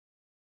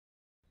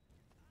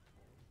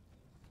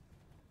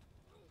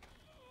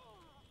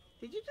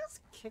Did you just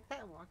kick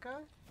that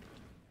walker?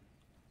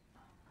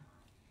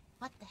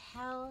 What the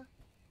hell?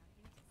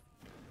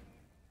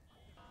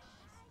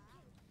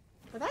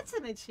 Well, that's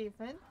an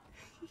achievement.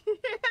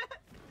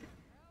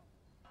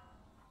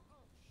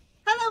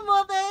 Hello,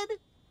 Morbid!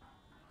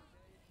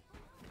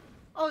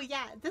 Oh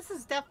yeah, this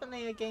is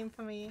definitely a game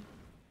for me.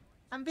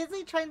 I'm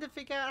busy trying to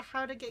figure out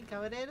how to get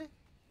goated.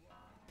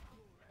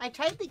 I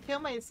tried to kill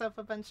myself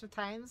a bunch of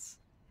times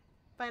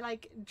by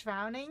like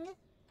drowning.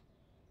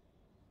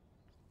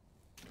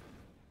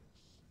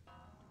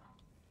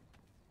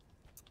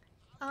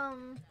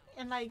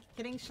 And like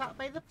getting shot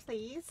by the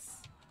police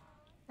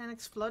and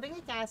exploding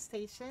a gas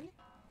station.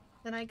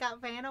 Then I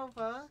got ran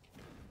over,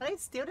 but I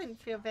still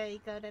didn't feel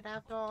very goated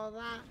after all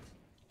that.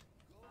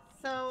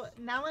 So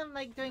now I'm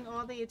like doing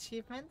all the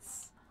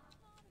achievements.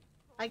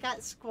 I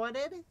got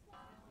squatted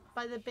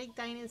by the big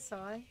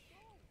dinosaur.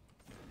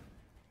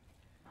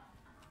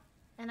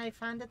 And I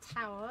found a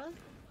tower.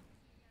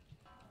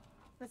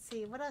 Let's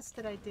see, what else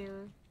did I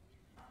do?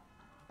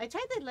 I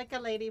tried to lick a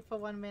lady for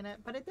 1 minute,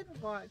 but it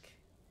didn't work.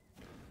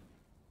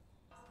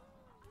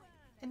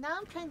 And now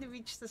I'm trying to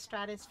reach the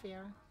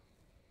stratosphere.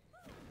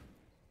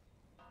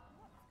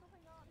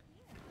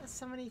 There's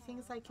so many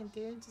things I can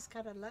do, just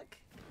gotta look.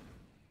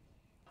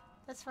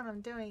 That's what I'm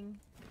doing.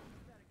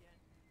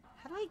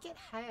 How do I get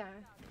higher?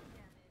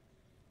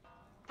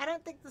 I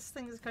don't think this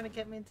thing is gonna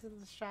get me into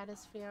the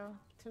stratosphere,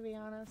 to be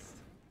honest.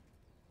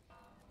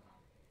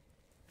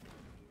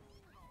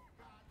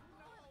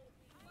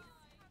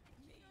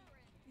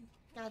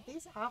 God,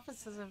 these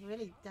officers are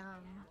really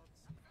dumb.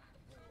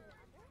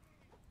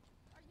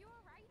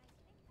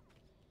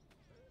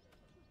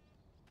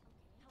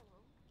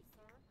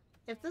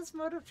 If this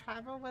mode of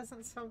travel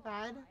wasn't so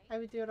bad, I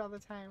would do it all the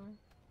time.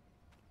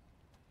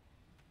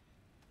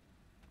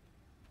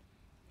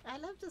 I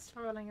love just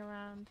rolling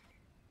around.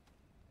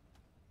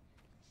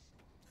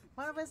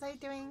 What was I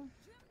doing?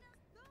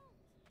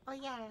 Oh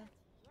yeah.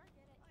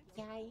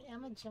 Yeah, I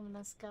am a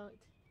gymnast goat.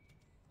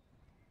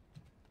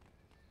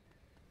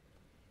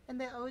 In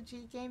the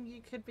OG game,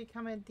 you could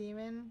become a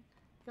demon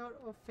goat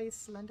or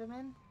face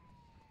Slenderman.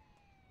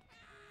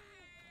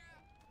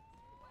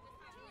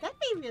 That'd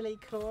be really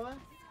cool.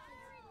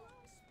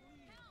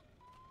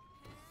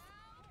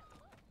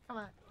 Come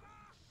on.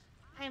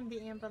 I am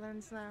the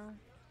ambulance now.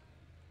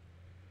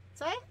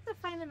 So I have to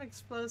find an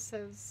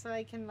explosive so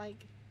I can,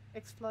 like,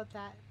 explode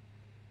that.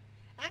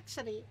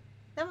 Actually,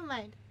 never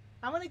mind.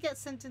 I want to get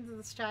sent into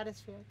the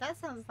stratosphere. That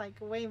sounds like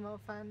way more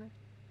fun.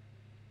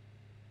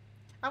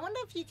 I wonder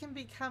if you can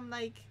become,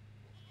 like,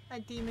 a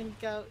demon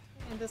goat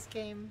in this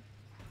game.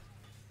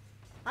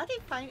 How do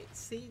you find...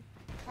 See?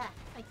 Ah,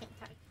 I can't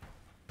talk.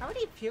 How do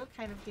you feel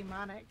kind of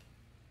demonic?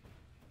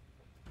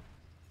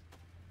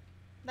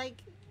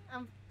 Like,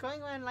 I'm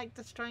going around, like,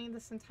 destroying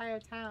this entire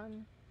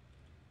town.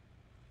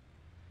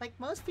 Like,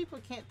 most people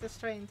can't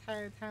destroy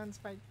entire towns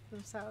by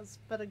themselves,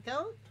 but a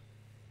goat?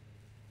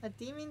 A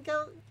demon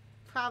goat?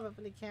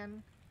 Probably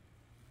can.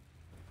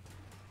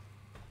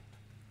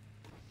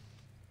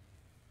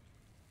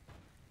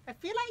 I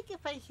feel like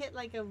if I hit,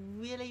 like, a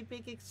really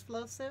big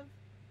explosive,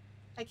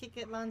 I could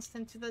get launched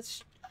into the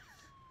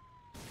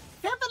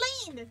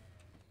trampoline!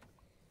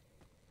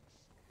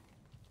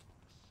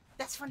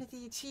 That's one of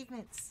the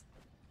achievements.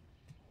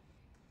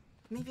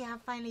 Maybe I'll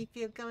finally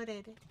feel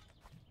goated.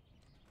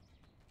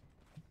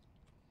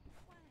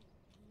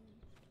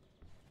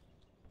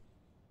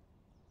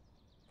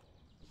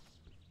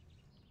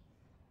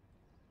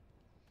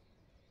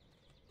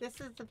 This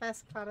is the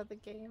best part of the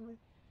game.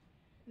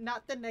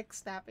 Not the neck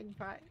snapping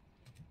part.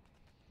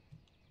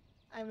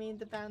 I mean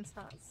the bounce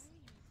house.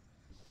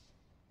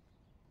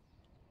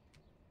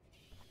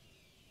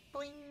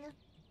 Boing!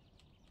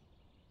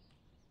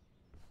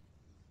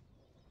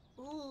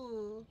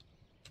 Ooh.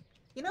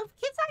 You know, if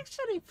kids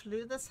actually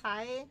flew this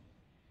high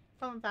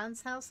from a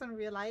bounce house in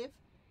real life,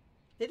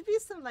 there'd be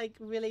some, like,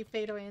 really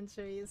fatal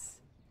injuries.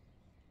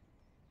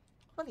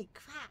 Holy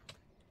crap.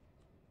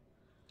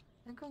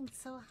 I'm going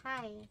so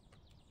high.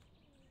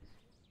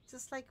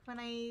 Just like when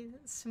I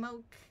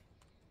smoke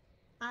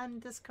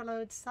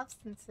undisclosed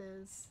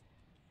substances.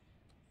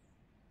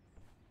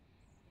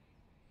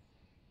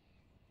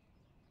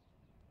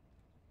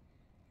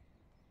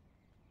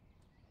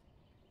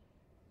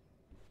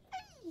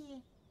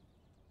 Hey!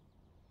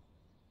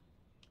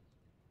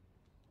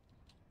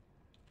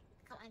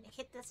 Come on,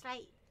 hit this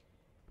right.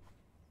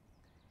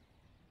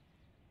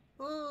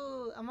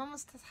 Ooh, I'm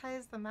almost as high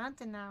as the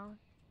mountain now.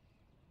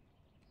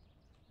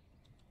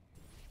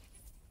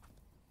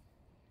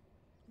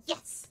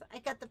 Yes! I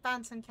got the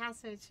Bounce and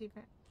Castle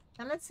achievement.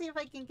 Now let's see if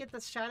I can get the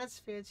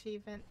Stratosphere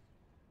achievement.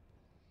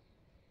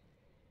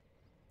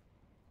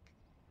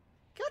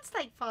 Goats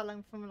like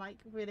falling from, like,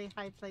 really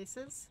high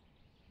places.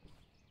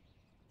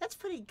 That's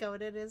pretty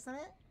goated, isn't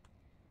it?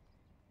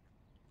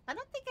 I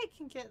don't think I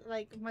can get,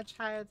 like, much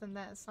higher than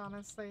this,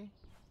 honestly.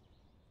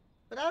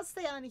 But I'll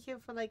stay on here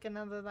for, like,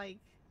 another, like,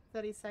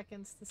 30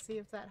 seconds to see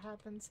if that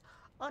happens.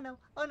 Oh no,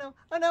 oh no,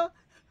 oh no!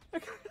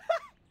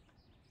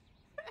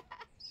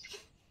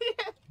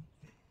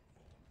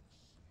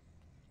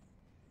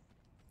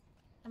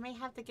 may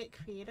have to get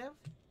creative.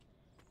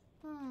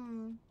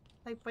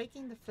 Like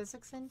breaking the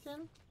physics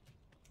engine?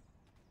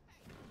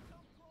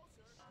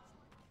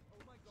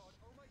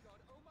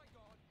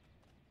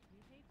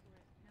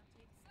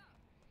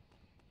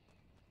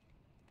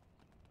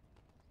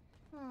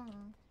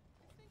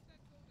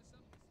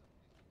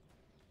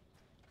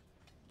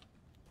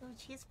 Oh,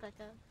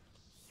 cheeseburger.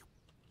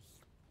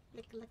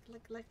 Lick, lick,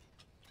 lick, lick.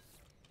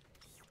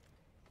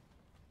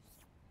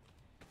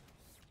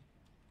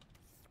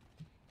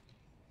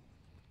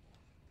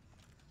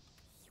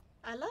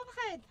 I love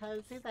how it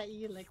tells you that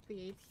you lick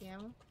the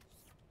ATM.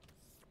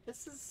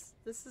 This is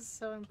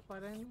so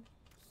important.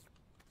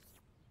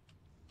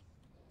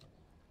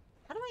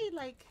 How do I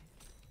like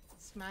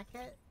smack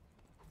it?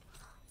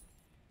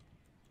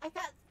 I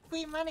got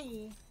free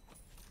money.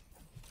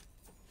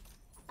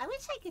 I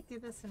wish I could do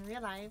this in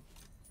real life.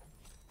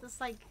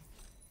 Just like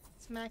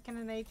smacking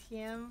an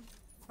ATM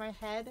with my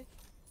head.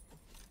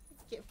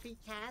 Get free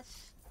cash.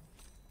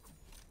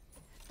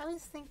 I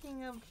was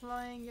thinking of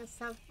blowing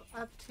yourself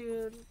up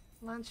to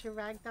launch your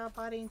ragdoll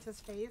body into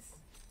space.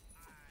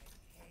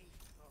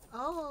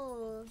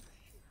 Oh.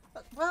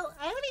 Well,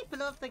 I already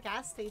blew up the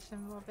gas station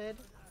a little bit.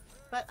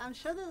 But I'm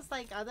sure there's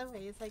like other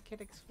ways I could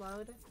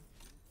explode.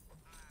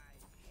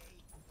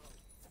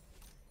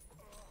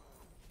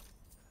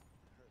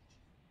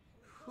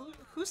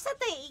 Who said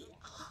they...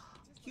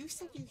 You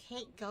said you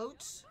hate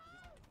goats?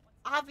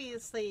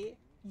 Obviously,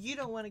 you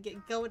don't want to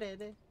get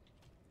goated.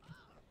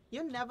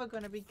 You're never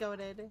going to be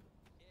goated.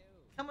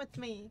 Come with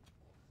me.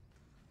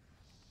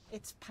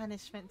 It's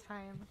punishment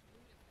time.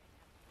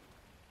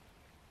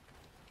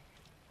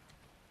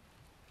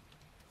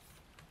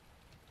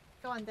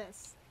 Go on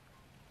this.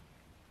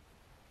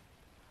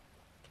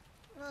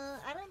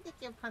 I don't think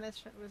your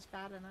punishment was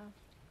bad enough.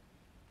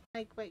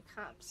 Like, wait,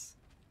 cops.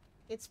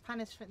 It's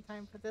punishment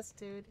time for this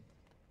dude.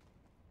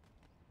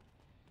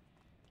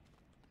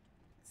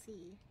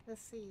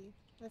 Let's see.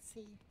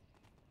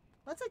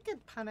 What's a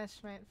good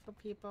punishment for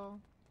people?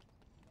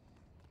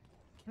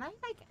 Can I,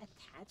 like,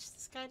 attach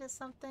this guy to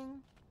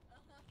something?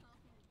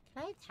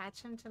 Can I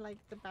attach him to, like,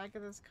 the back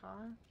of this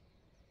car?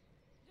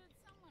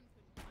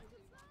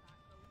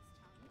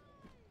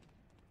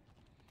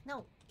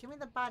 No, give me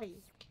the body.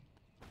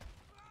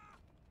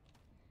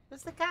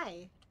 Where's the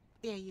guy?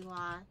 There you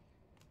are.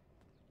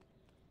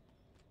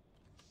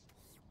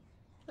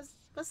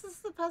 Was this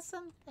the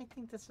person? I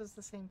think this was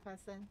the same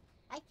person.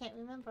 I can't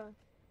remember.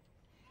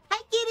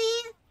 Hi,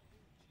 kitty!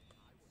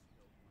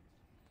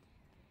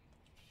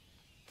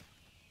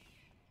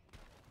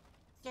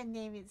 Your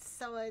name is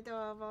so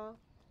adorable.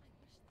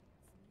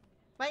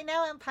 Right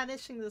now I'm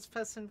punishing this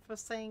person for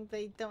saying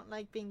they don't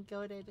like being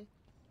goated.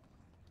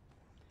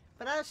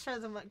 But I'll show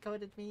them what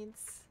goated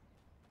means.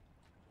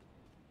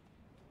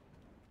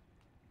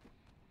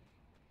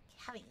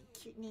 Having a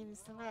cute name is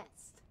the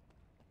best.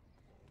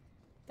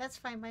 That's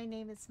why my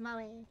name is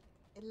Molly.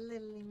 It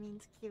literally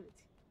means cute.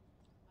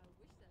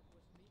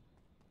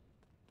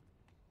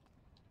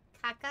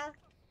 Caca?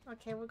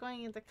 Okay, we're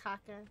going into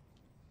caca.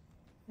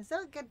 Is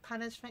there a good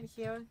punishment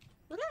here?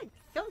 Look at a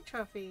goat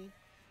trophy.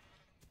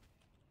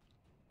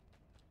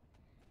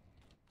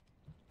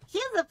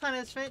 Here's a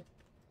punishment.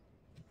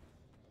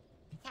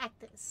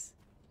 Cactus.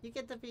 You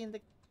get to be in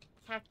the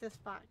cactus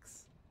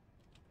box.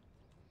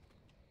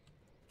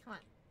 Come on.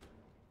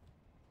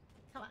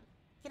 Come on.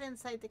 Get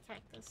inside the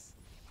cactus.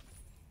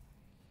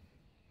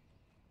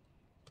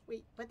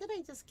 Wait, what did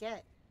I just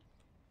get?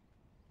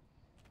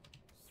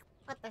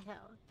 What the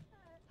hell?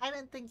 I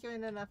don't think you're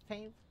in enough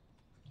pain.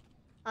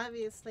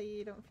 Obviously,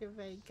 you don't feel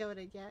very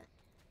goated yet.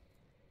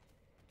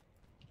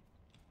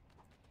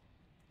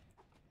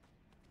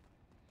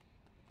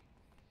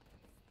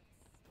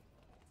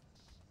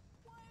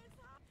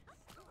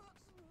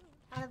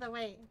 Out of the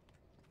way.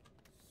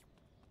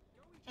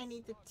 I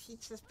need to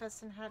teach this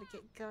person how to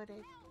get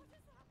goated.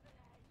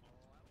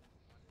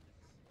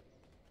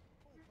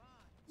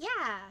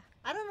 Yeah!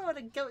 I don't know what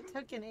a goat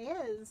token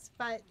is,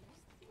 but,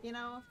 you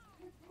know,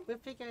 we'll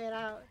figure it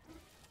out.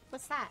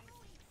 What's that?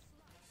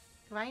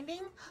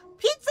 Grinding?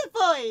 Pizza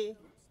boy!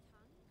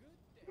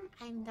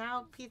 I'm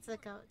now pizza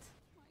goat.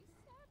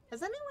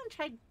 Has anyone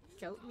tried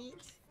goat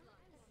meat?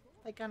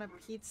 Like on a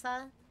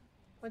pizza?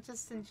 Or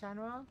just in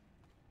general?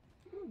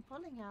 Ooh,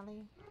 bowling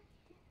alley.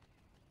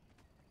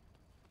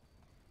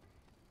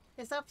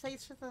 Is there a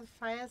place for the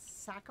fire to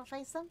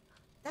sacrifice them?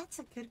 That's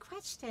a good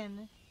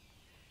question.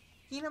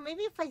 You know,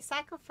 maybe if I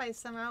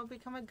sacrifice them, I'll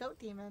become a goat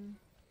demon.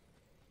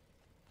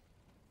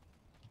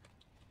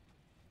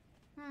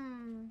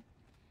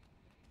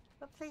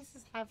 What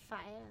places have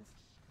fires?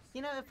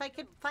 You know, if I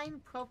could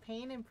find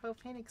propane and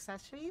propane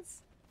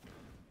accessories,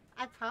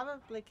 I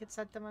probably could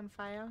set them on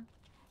fire.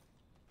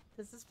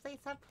 Does this place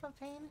have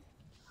propane?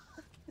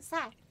 What's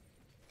that?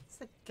 It's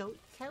a goat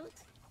coat?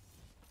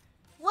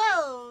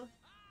 Whoa!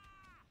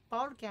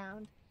 Ball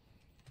gown.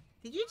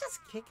 Did you just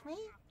kick me?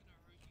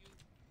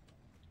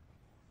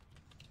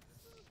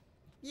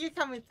 You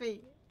come with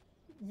me.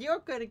 You're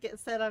gonna get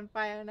set on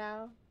fire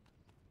now.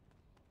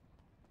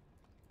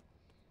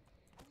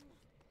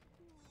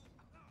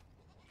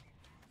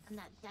 I'm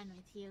not done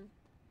with you.